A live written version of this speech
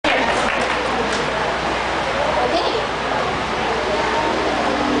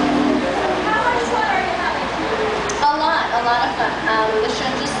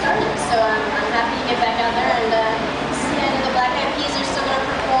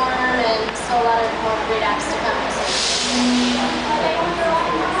more great acts to come.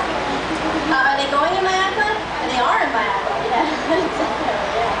 Are they going in my iPod? They are in my iPod, yeah.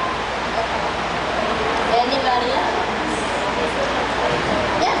 Yeah. Anybody else?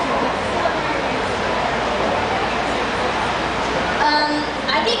 Yeah.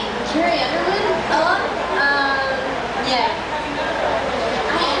 I think Carrie Underwood a lot. Yeah.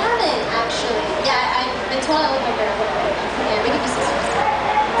 I haven't actually. Yeah, I've been told I look like her. Yeah, we could be sisters.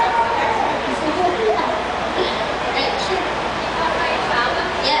 Great, sure.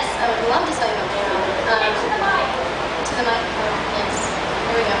 Yes, I would love to tell you about my album. To the mic. Yes.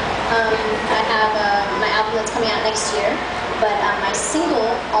 There we go. I have my album that's coming out next year. But my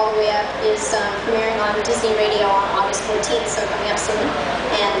single, All the Way Up, is premiering on Disney Radio on August 14th, so coming up soon.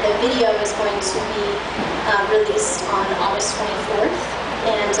 And the video is going to be released on August 24th.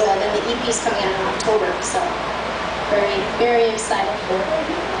 And then the EP is coming out in October, so very, very excited for it.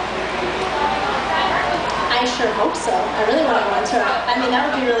 I sure hope so. I really want to go on tour. I mean, that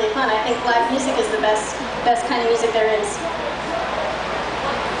would be really fun. I think live music is the best kind of music there is.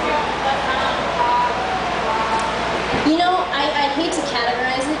 You know, I'd hate to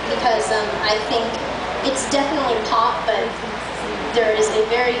categorize it because I think it's definitely pop, but there is a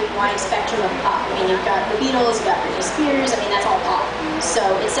very wide spectrum of pop. I mean, you've got the Beatles, you've got Britney Spears, I mean, that's all pop. So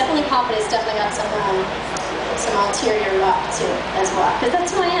it's definitely pop, but it's definitely got some ulterior rock to it as well. Because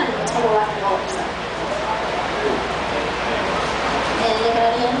that's who I am, I'm a total rock and roller, so.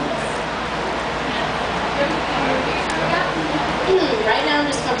 Anybody else? Right now I'm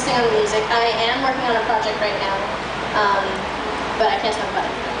just focusing on the music. I am working on a project right now. But I can't talk about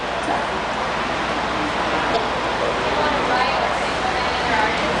it. So, yeah.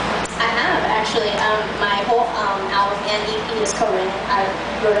 I have actually. My whole album and EP is co-written. I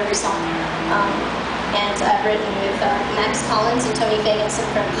wrote every song, and I've written with Max Collins and Tony Fagenson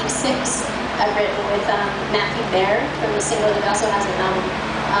from Eve 6. I've written with Matthew Baer from the single that also has an album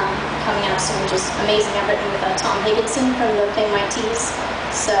coming out soon, which is amazing. I've written with Tom Higginson from the Plain White Tees.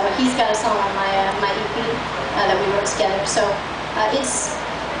 So he's got a song on my EP that we wrote together. So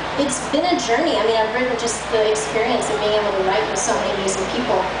it's been a journey. I mean, I've written just the experience of being able to write with so many amazing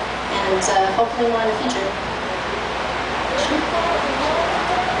people, and hopefully more in the future.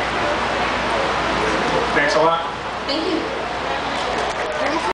 Thanks a lot. Thank you.